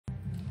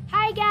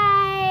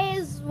Hi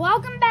guys,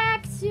 welcome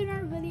back to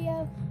another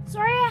video.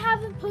 Sorry I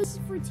haven't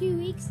posted for 2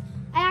 weeks.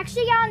 I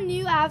actually got a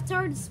new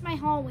avatar. This is my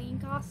Halloween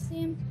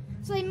costume,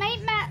 so I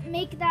might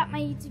make that my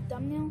YouTube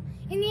thumbnail.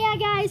 And yeah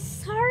guys,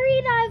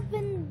 sorry that I've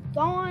been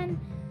gone.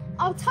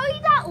 I'll tell you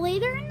that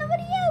later in the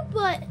video,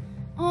 but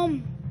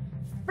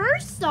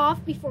first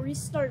off, before we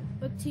start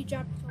book 2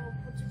 chapter 12,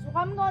 which is what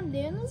I'm going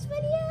to do in this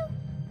video,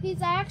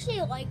 because I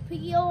actually like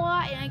Piggy a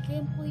lot and I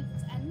can't believe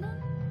it's ending.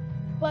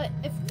 But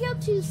if we go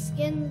to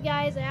skins,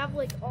 guys, I have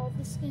like all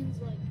the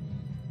skins. Like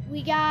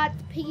we got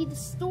Piggy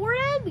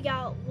Distorted, we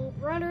got Little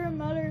Brother,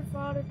 Mother,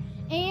 Father,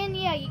 and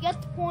yeah, you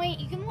get the point.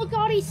 You can look at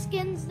all these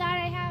skins that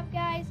I have,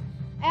 guys.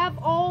 I have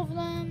all of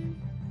them.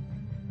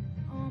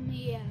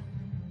 Yeah.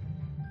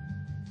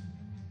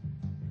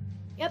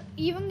 Yep,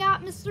 even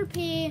got Mr.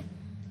 P.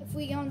 If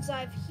we go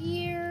inside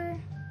here,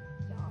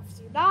 we got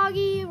Officer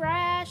Doggy,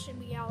 Rash, and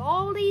we got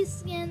all these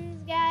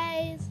skins,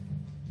 guys.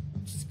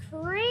 It's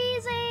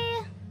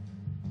crazy.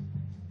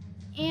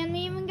 And we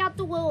even got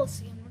the Willow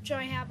skin, which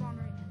I have on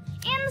right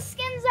now. And the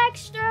skins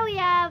extra, we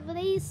have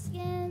these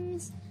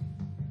skins.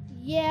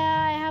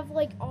 Yeah, I have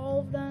like all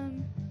of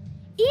them.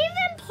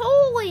 Even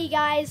Polly,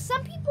 guys.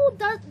 Some people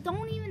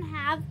don't even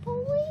have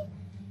Polly.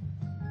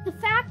 The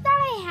fact that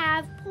I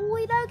have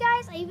Polly, though,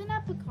 guys, I even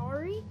have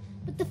Bakari.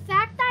 But the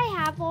fact that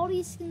I have all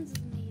these skins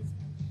is amazing.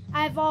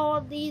 I have all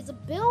of these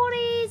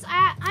abilities.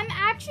 I'm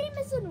actually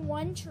missing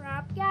one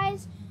trap,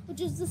 guys,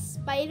 which is the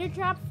spider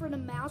trap for the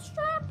mouse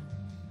trap.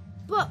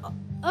 But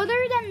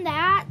other than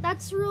that,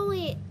 that's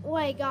really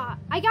what I got.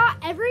 I got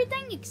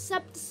everything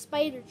except the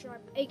spider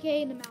trap,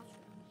 aka the mouse trap.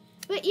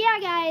 But yeah,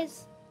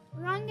 guys,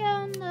 we're gonna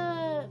go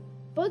into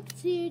book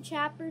 2,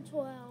 chapter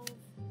 12.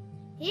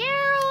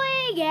 Here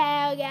we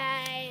go,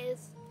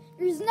 guys.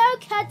 There's no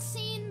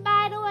cutscene,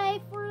 by the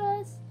way, for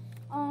this.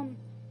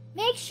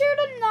 Make sure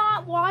to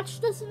not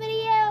watch this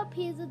video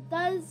because it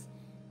does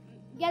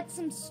get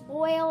some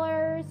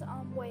spoilers.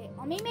 Wait,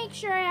 let me make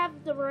sure I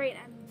have the right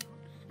ending.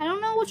 I don't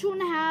know which one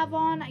to have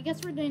on. I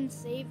guess we're doing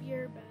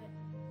Savior, but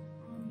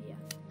yeah.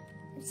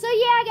 So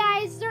yeah,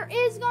 guys, there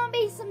is gonna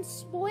be some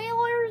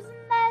spoilers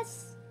in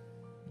this,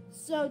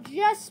 so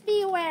just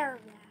be aware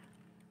of that.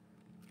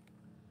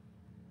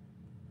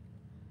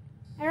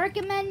 I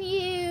recommend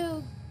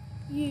you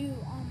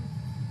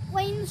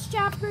playing this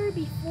chapter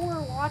before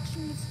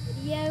watching this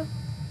video.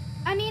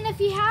 I mean, if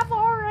you have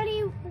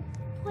already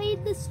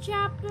played this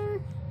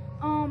chapter,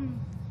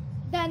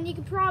 then you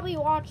could probably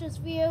watch this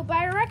video. But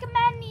I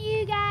recommend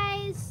you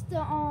guys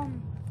to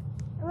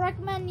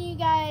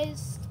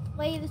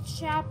play this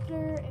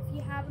chapter if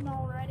you haven't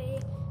already,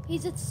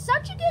 because it's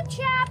such a good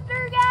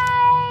chapter,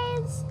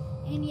 guys.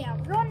 And yeah,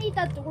 we're gonna need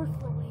that door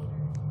for later.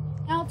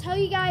 And I'll tell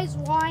you guys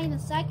why in a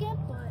second,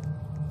 but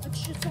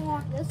let's just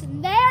unlock this.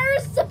 And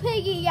there's the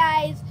Piggy,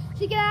 guys.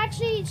 She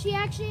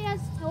actually has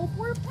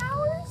teleport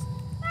powers,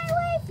 by the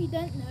way, if you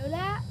didn't know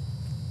that.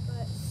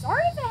 But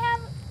sorry if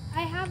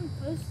I haven't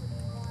posted.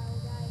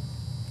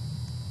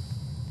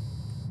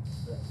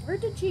 Where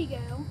did she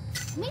go?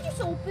 Let me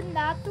just open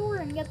that door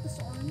and get this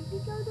orange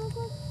card real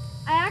quick.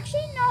 I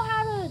actually know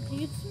how to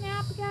do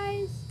snap,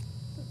 guys.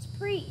 So it's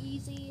pretty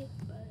easy,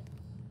 but...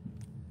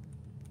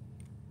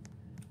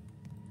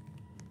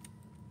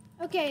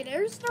 Okay,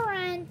 there's the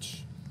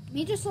wrench. Let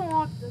me just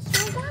unlock this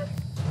real quick.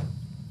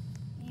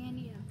 And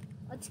yeah,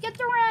 let's get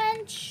the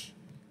wrench.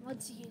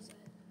 Let's use it.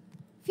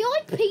 I feel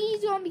like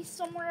Piggy's gonna be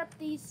somewhere up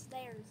these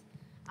stairs.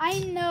 I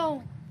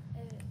know.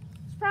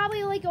 It's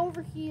probably like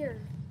over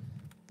here.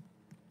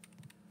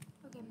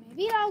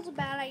 Maybe that was a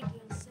bad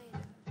idea to say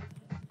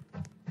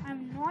that. I have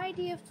no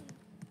idea if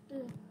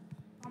the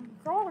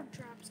crawler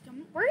trap's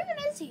coming. Where even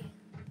is he?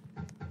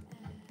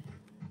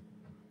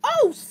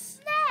 Oh,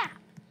 snap!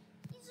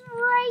 He's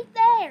right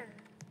there.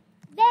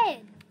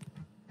 Dead.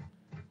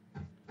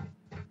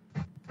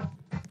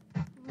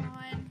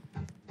 Run.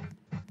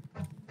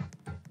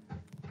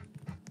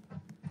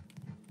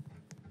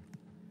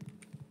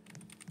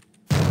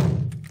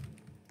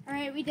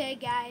 Alright, we did,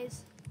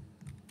 guys.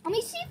 Let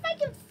me see if I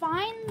can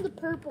find the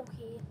purple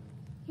key.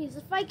 Because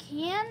if I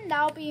can,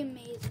 that'll be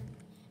amazing.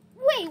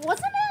 Wait,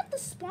 wasn't it at the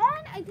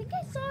spawn? I think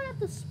I saw it at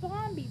the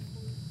spawn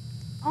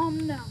before.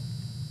 No.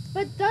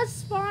 But it does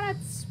spawn at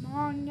the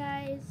spawn,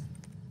 guys.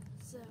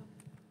 So,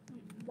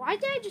 why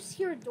did I just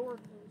hear a door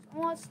close?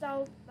 Unless that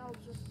was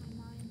just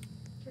my mind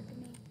tricking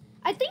me.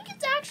 I think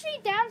it's actually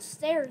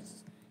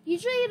downstairs.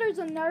 Usually there's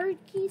another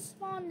key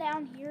spawn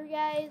down here,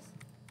 guys.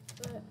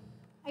 But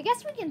I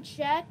guess we can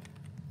check.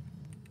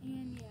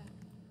 And yeah.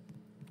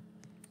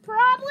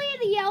 Probably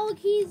the yellow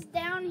key's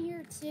down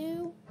here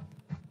too,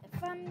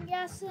 if I'm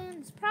guessing.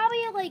 It's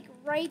probably like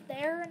right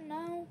there.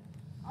 No.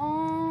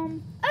 Oh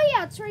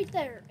yeah, it's right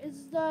there.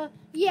 The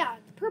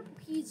purple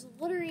key's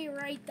literally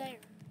right there.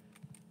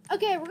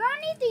 Okay, we're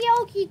gonna need the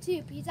yellow key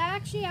too, because I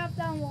actually have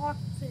to unlock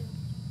too.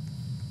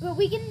 But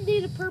we can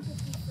do the purple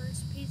key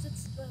first, because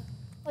it's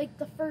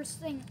the first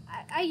thing.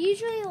 I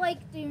usually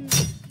like doing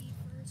this key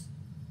first.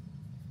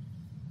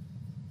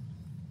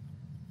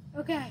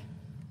 Okay.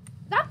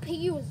 That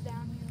Piggy was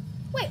down here.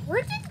 Wait,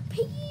 where did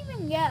Piggy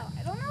even go?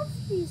 I don't know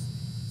if he's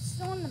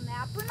still on the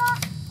map or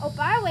not. Oh,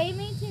 by the way,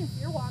 Maintain, if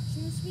you're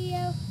watching this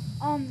video,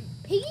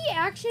 Piggy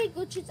actually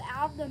glitches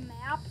out of the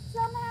map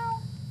somehow.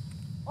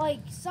 Like,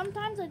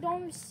 sometimes I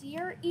don't see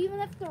her. Even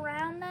if the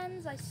round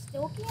ends, I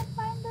still can't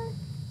find her.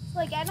 So,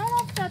 like, I don't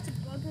know if that's a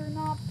bug or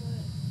not,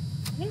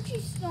 but I think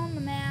she's still on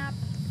the map.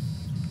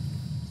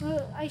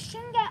 So I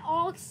shouldn't get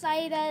all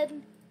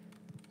excited,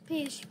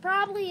 because she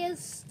probably is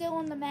still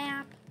on the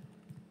map.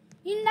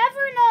 You never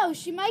know.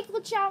 She might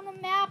glitch out on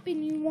the map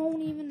and you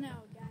won't even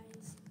know,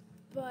 guys.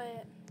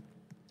 But,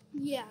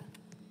 yeah.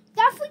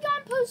 Definitely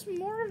gonna post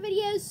more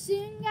videos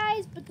soon,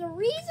 guys. But the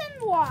reason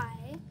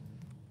why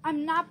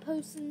I'm not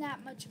posting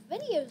that much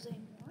videos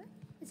anymore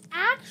is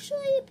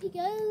actually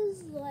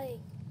because, like,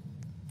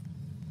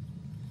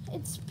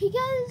 it's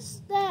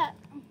because that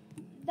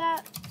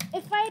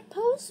if I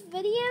post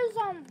videos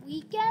on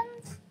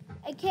weekends,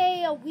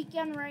 aka a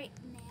weekend right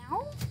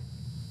now,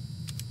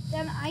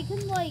 then I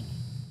can, like,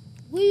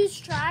 lose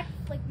track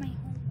of, like, my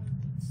homework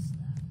and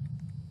stuff.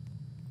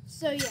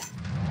 So, yeah.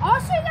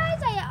 Also,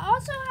 guys, I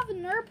also have a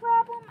nerve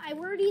problem. I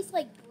wear these,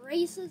 like,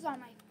 braces on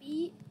my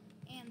feet.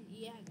 And,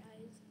 yeah,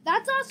 guys.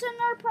 That's also a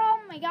nerve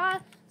problem. I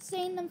gotta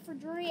stay in them for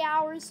 3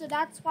 hours, so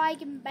that's why I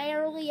can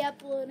barely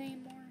upload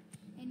anymore.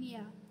 And,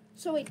 yeah.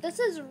 So, wait, this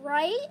is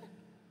right,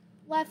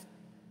 left,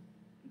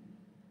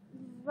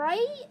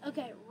 right?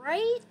 Okay,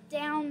 right,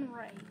 down,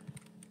 right.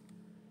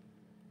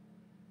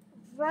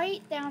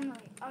 Right, down,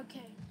 right.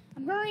 Okay.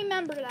 I'm going to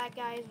remember that,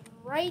 guys.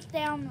 Right,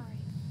 down, right.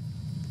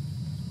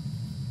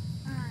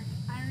 Alright,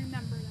 I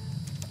remember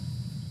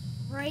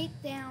that. Right,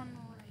 down,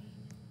 right.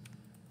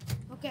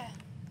 Okay.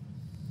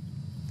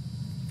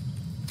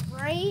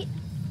 Right.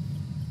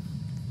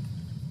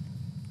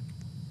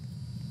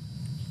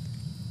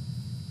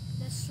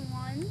 This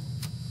one.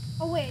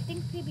 Oh, wait, I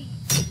think Piggy.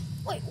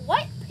 Wait,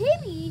 what?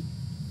 Piggy?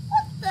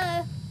 What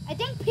the? I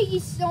think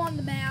Piggy's still on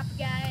the map,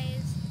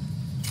 guys.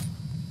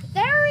 But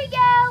there we go.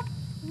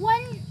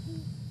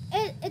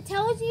 It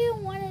tells you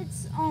when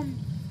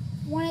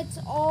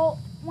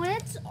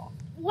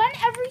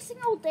every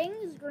single thing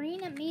is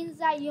green, it means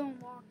that you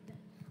unlocked it.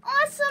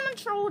 Unless someone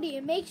trolled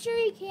you, make sure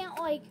you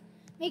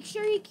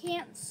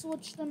can't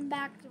switch them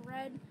back to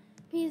red.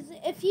 Because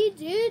if you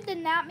do,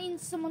 then that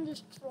means someone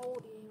just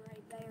trolled you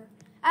right there.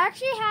 I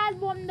actually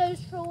had one of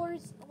those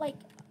trollers, like,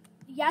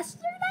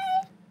 yesterday,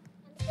 I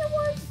think it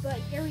was, but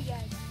here we go,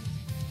 guys.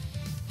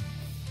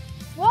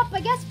 Well,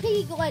 I guess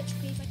Piggy glitched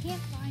because I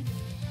can't find it.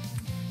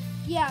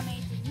 Yeah,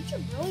 Mason, you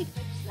should really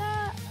fix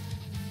that.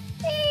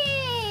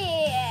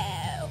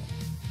 Ew.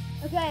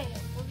 Okay,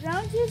 we're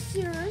going to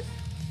sewers.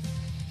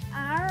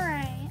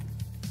 Alright.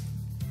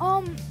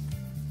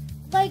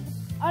 Like,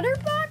 other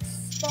bots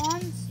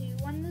spawn too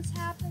when this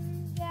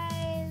happens,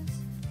 guys.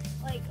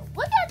 Like,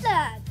 look at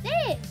that.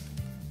 Dang.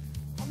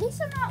 At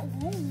least I'm not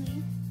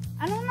lonely.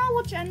 I don't know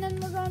which ending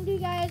we're going to do,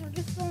 guys. We're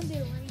just going to do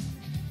a random.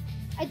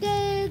 I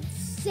did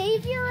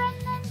Savior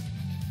ending.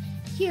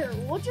 Here,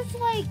 we'll just,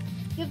 like,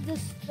 give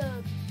this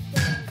the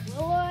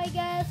Willow, I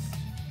guess.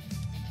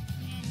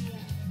 And, yeah.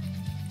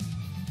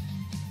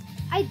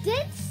 I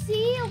did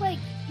see, like,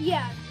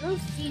 yeah,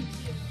 roasting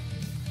here.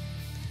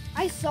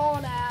 I saw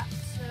that,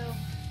 so.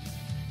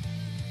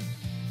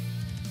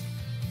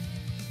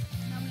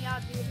 Now we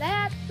gotta do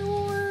that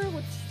door,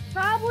 which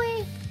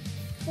probably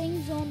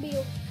things gonna be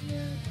over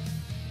here.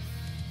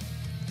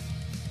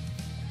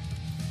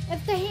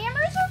 If the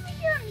hammer's over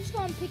here, I'm just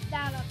gonna pick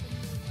that up and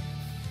move it.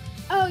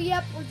 Oh,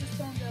 yep, we're just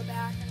gonna go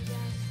back, I guess.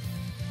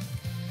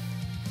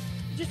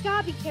 You just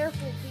gotta be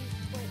careful, please.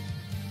 Wait,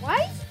 why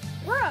is it,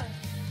 bruh?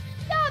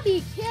 You gotta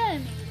be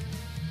kidding me.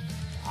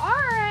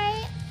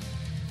 Alright.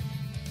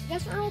 I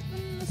guess we're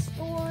opening the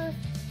store.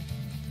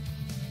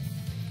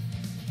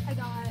 I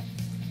got it.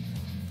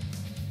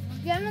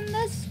 We're giving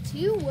this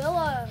to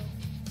Willow.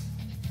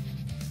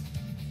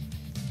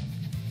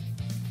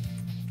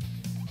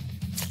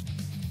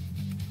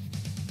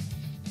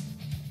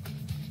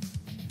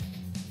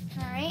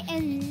 Alright,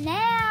 and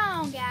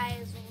now,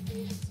 guys, we'll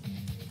do this.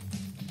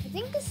 I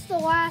think it's the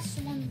last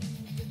one we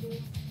need to do.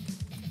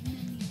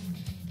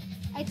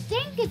 I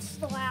think it's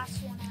the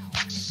last one out.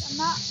 I'm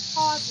not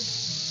positive.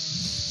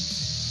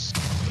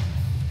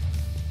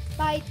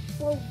 But I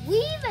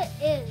believe it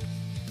is.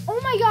 Oh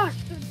my gosh,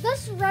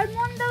 this red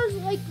one though is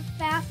like the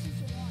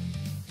fastest one.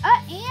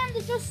 And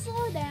it just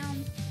slowed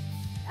down.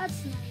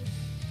 That's nice.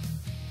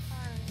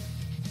 Alright.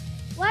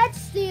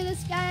 Let's do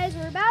this, guys.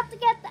 We're about to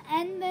get the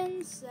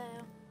ending, so.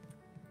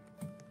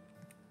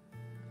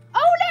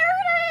 Oh, there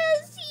it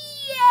is!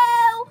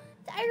 Yo!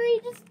 Tyree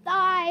just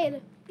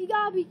died. You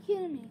gotta be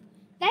kidding me.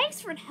 Thanks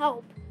for the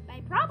help.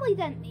 I probably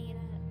didn't need it.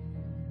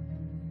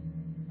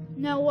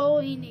 No, well,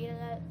 he needed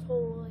it.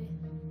 Totally.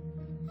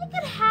 I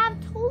could have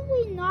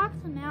totally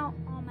knocked him out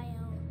on my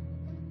own.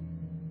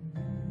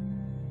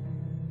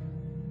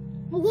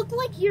 Well, look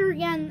like you're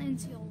getting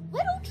into a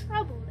little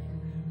trouble there.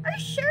 Are you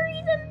sure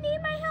you didn't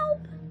need my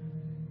help?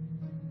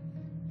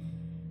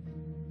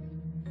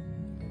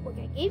 Look,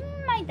 I gave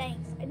him my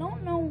thanks. I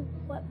don't know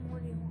what more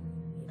you want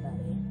from me,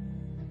 buddy.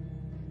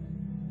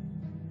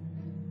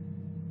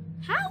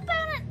 How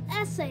about an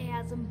essay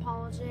sarcasm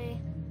apology.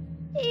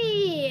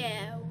 Ew.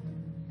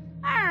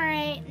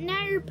 Alright,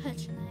 now you're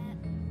pushing it.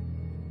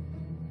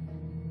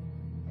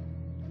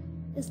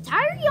 Is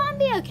Tiger gonna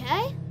be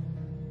okay?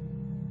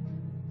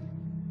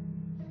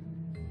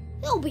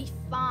 He'll be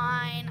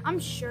fine, I'm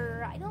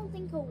sure. I don't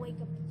think he'll wake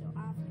up until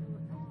after we're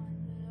gone,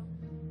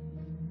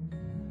 though.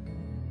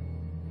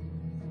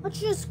 Let's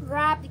just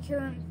grab the cure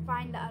and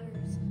find the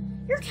others.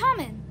 You're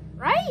coming,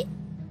 right?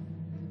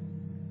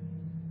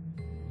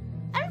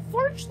 I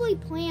unfortunately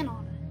plan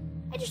on it.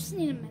 I just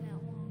need a minute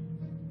long,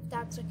 if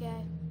that's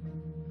okay.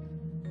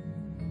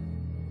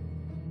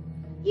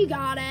 You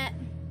got it.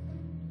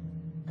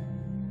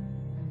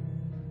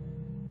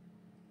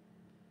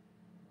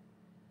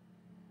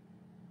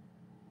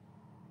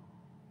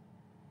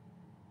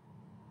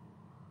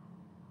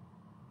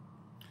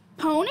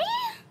 Pony?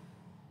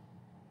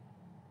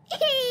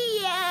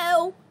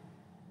 Ew!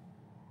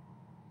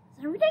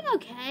 Is everything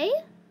okay?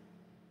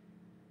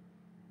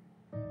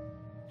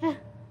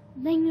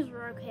 Things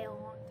were okay a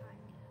long time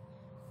ago,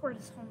 before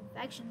this whole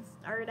infection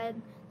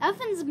started.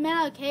 Nothing's been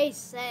okay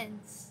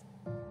since.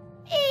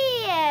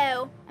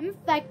 Ew! I'm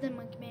infected,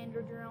 my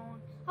Commander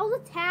Drone. I was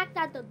attacked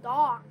at the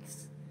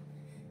docks.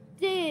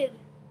 Dude,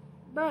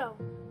 bro.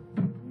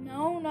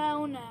 No.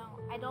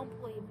 I don't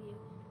believe you.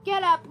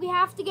 Get up. We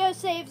have to go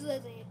save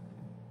Lizzie.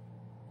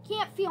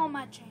 Can't feel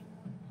much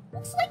anymore.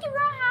 Looks like you're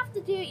gonna have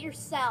to do it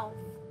yourself.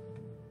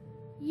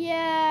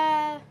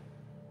 Yeah.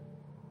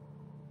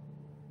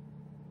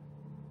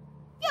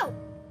 Yo!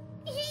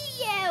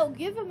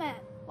 Give him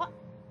it. What?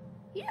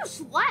 You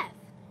just left.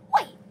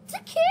 Wait,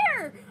 take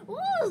care.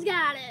 Lulu's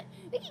got it.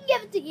 We can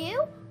give it to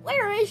you.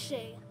 Where is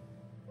she?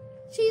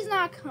 She's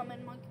not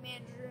coming, my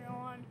Commander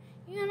on.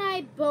 You and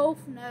I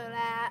both know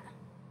that.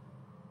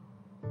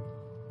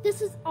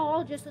 This is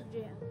all just a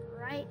joke,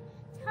 right?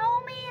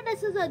 Tell me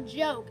this is a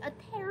joke. A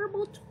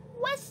terrible,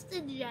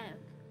 twisted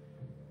joke.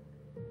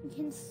 I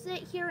can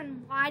sit here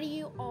and lie to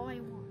you all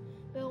I want,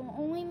 but it will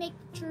only make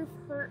the truth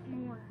hurt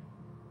more.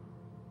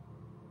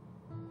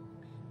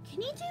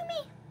 Can you do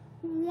me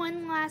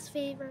one last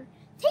favor?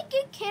 Take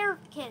good care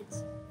of the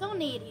kids. They'll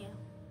need you.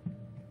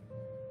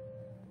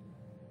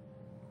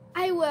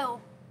 I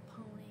will,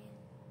 Pony.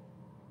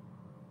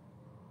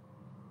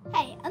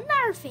 Hey,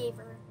 another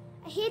favor.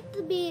 I hate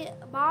to be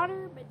a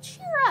bother, but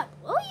cheer up,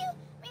 will you?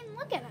 I mean,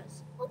 look at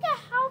us. Look at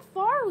how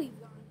far we've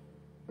gone.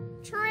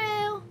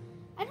 True.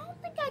 I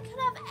don't think I could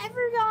have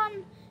ever gone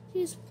to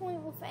this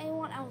point with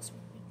anyone else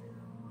with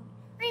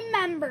me.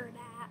 Remember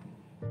that.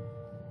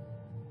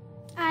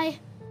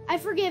 I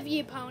forgive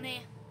you,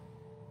 Pony.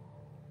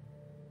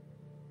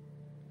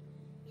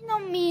 You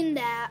don't mean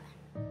that.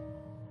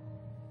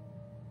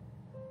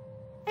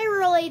 I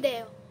really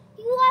do.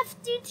 You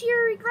left due to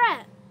your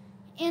regret.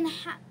 And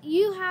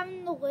you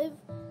having to live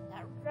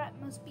that regret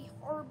must be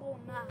horrible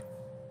enough.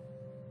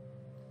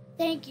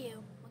 Thank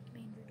you,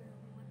 Commander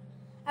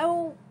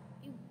Darwin.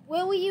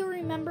 Will you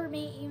remember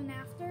me even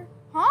after?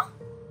 Huh?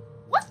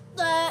 What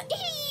the?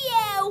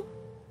 Ew!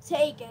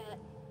 Take it.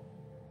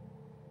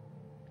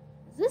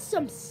 Is this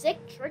some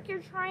sick trick you're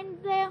trying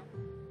to do?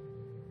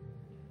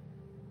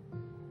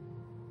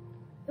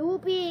 It will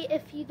be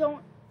if you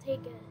don't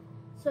take it.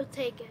 So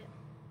take it.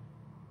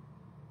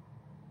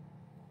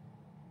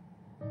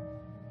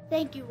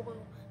 Thank you, Lou.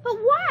 But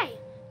why?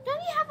 Don't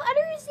you have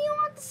others you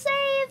want to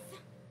save?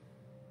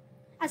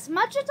 As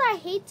much as I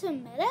hate to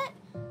admit it,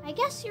 I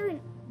guess you're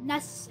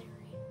necessary.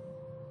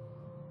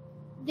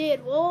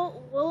 Dude,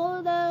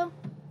 Willow, though,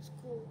 is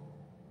cool.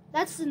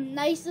 That's the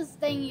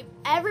nicest thing you've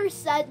ever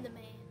said to me.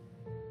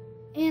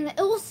 And it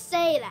will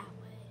stay that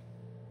way.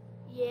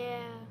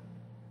 Yeah.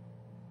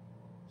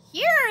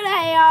 Here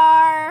they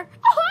are!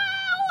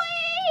 Oh,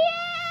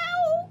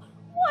 ew!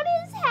 What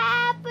is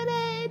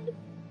happening?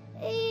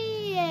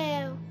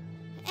 Ew.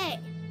 Hey,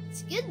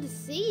 it's good to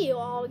see you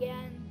all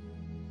again.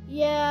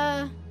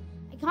 Yeah,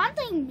 I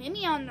contacted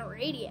Mimi on the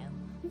radio.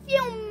 I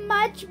feel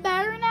much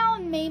better now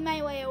and made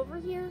my way over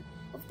here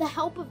with the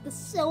help of the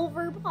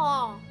Silver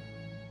Paw.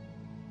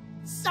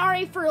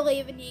 Sorry for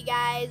leaving you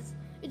guys.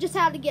 I just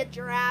had to get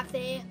giraffe.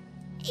 Ew.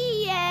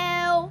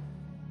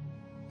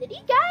 Did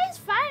you guys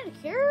find a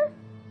cure?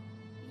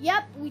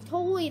 Yep, we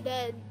totally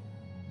did.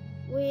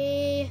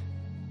 We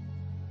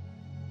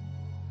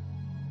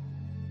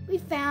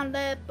found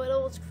it, but it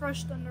was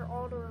crushed under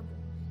all the rubble.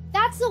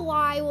 That's a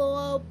lie,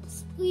 Willow.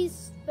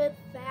 Please spit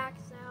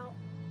facts out.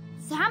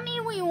 Does that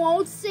mean we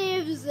won't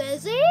save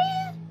Zizzy?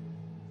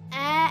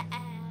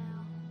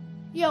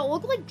 Yo,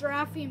 look like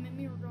Giraffe and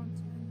Mimi were going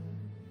to.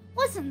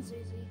 Listen,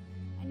 Susie.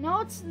 I know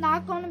it's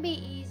not going to be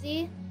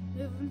easy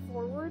moving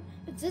forward,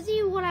 but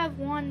Zizzy would have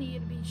wanted you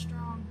to be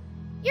strong.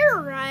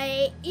 You're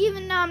right.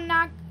 Even though I'm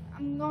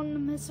going to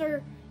miss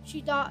her,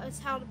 she taught us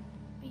how to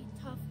be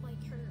tough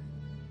like her.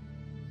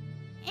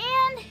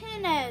 And who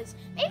knows,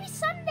 maybe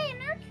someday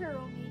Nurture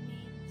will meet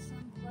me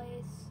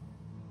someplace.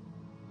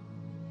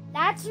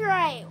 That's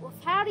right.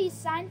 With how these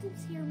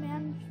scientists here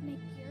manage to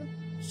make cure,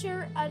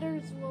 sure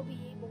others will be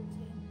able to.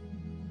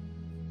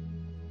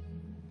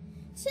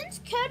 Since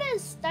Coda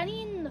is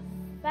studying the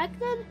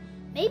infected,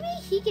 maybe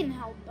he can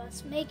help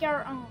us make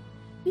our own.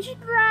 We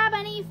should grab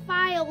any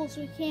files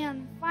we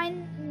can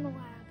find in the lab.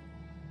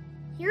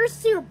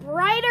 Here's to a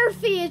brighter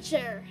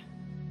future.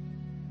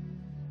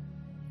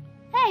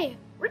 Hey,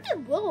 where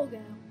did Willow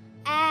go?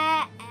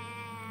 I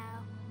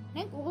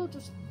think Willow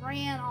just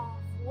ran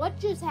off. What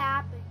just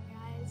happened,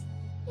 guys?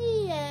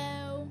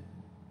 Ew.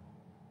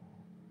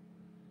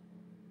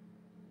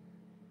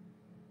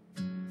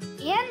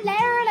 And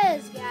there it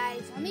is,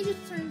 guys. Let me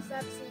just turn this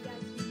up so you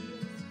guys can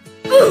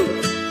hear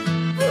this.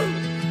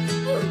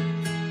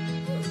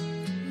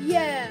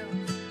 Yo.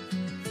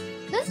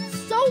 This is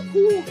so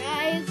cool,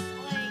 guys.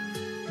 Like,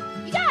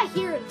 you gotta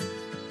hear this.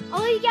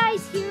 All you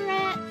guys hear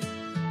it.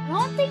 I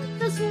don't think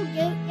this will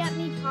get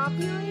me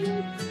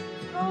copyrighted,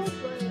 though,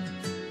 but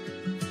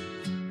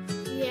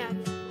yeah.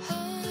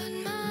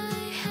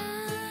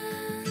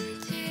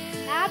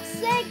 That's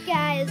it,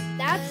 guys.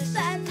 That's the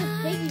end of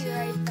Piggy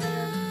right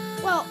there.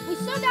 Well, we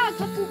still got a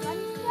couple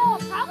runs to go. I'll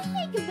probably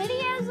make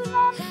videos of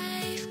them,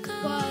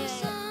 but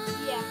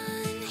yeah.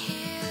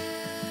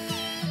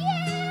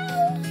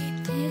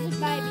 Music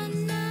by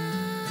Beast.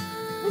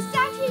 This is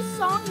actually a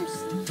song you're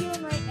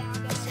hearing right now,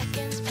 guys.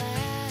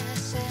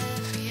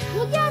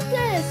 Look at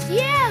this!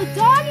 Yeah,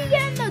 doggy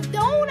getting the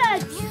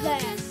donuts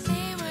then!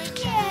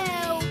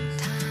 Yeah!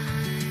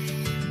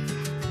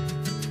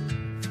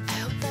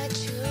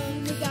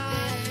 We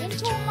got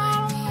intro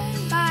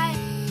modeling by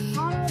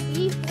Connor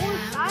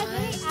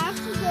B458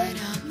 after the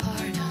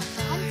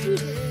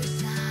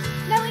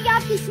Then we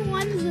got this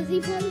one, Zizzy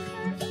Play.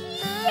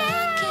 Yeah!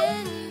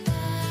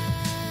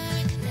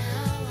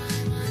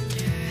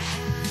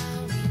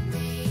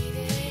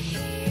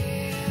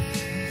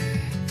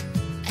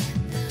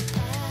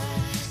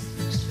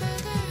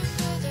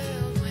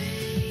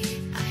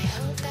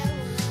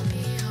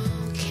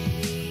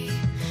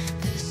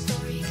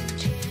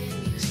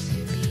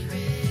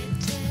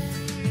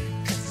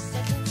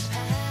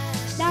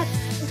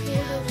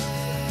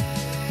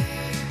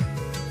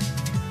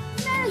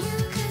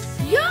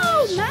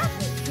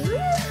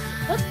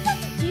 What's that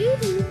dude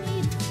who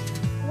made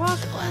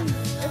Wash on the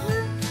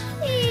River?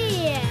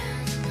 Yeah!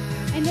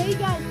 I know you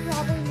guys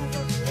probably never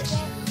heard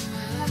that.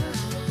 Never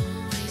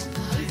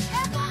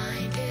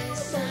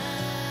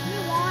you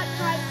want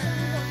try some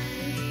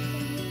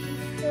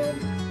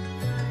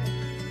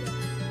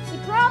they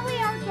probably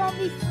aren't going to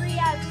be free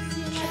as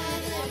soon as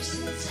you watch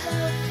this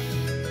show.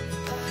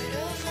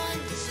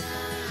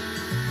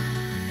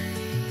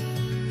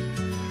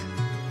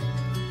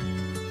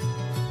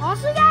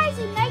 Also, guys,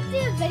 we might do a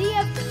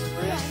video for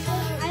free.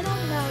 I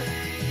don't know.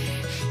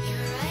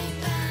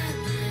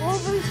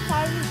 Over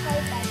starting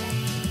fight by then.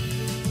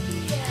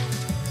 Yeah.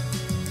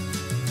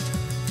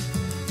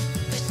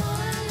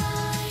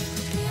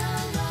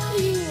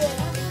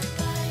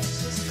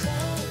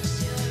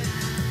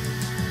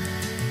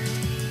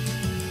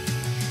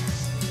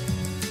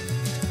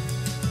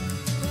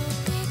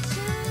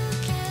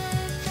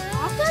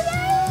 Also,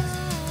 guys,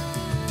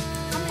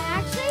 I'm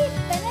actually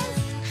finished.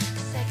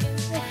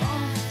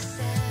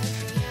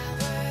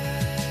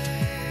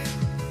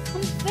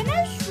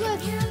 Finished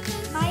with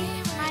my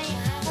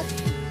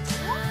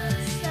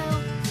so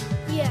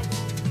yeah.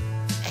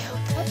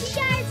 Hope you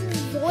guys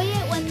enjoy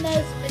it when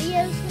those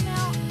videos come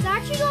out. It's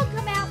actually gonna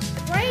come out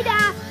right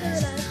after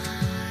this.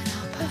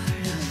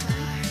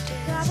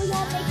 Probably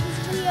won't make this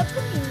video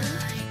for me,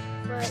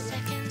 but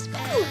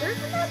ooh,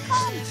 there's another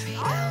fun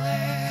star.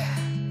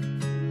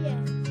 Yeah.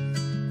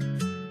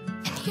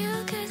 And you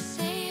could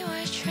say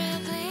we're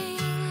traveling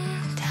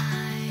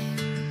time.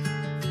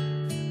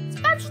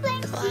 Special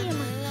thanks to you.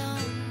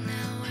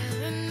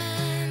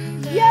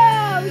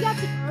 Yeah, we got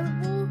the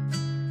carnival.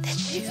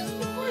 This is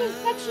before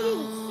it's actually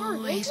even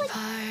started. It's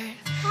like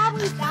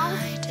probably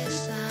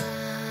thousands.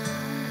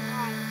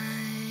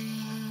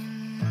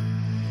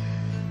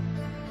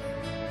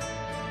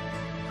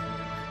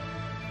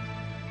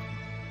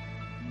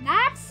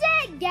 That's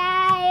it,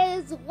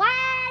 guys.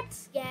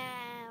 Let's go.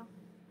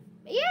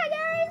 But yeah,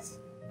 guys.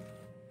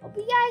 Hope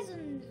you guys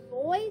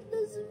enjoyed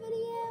this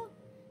video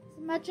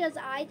as much as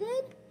I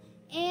did.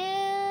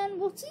 And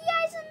we'll see you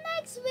guys in the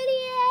next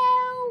video.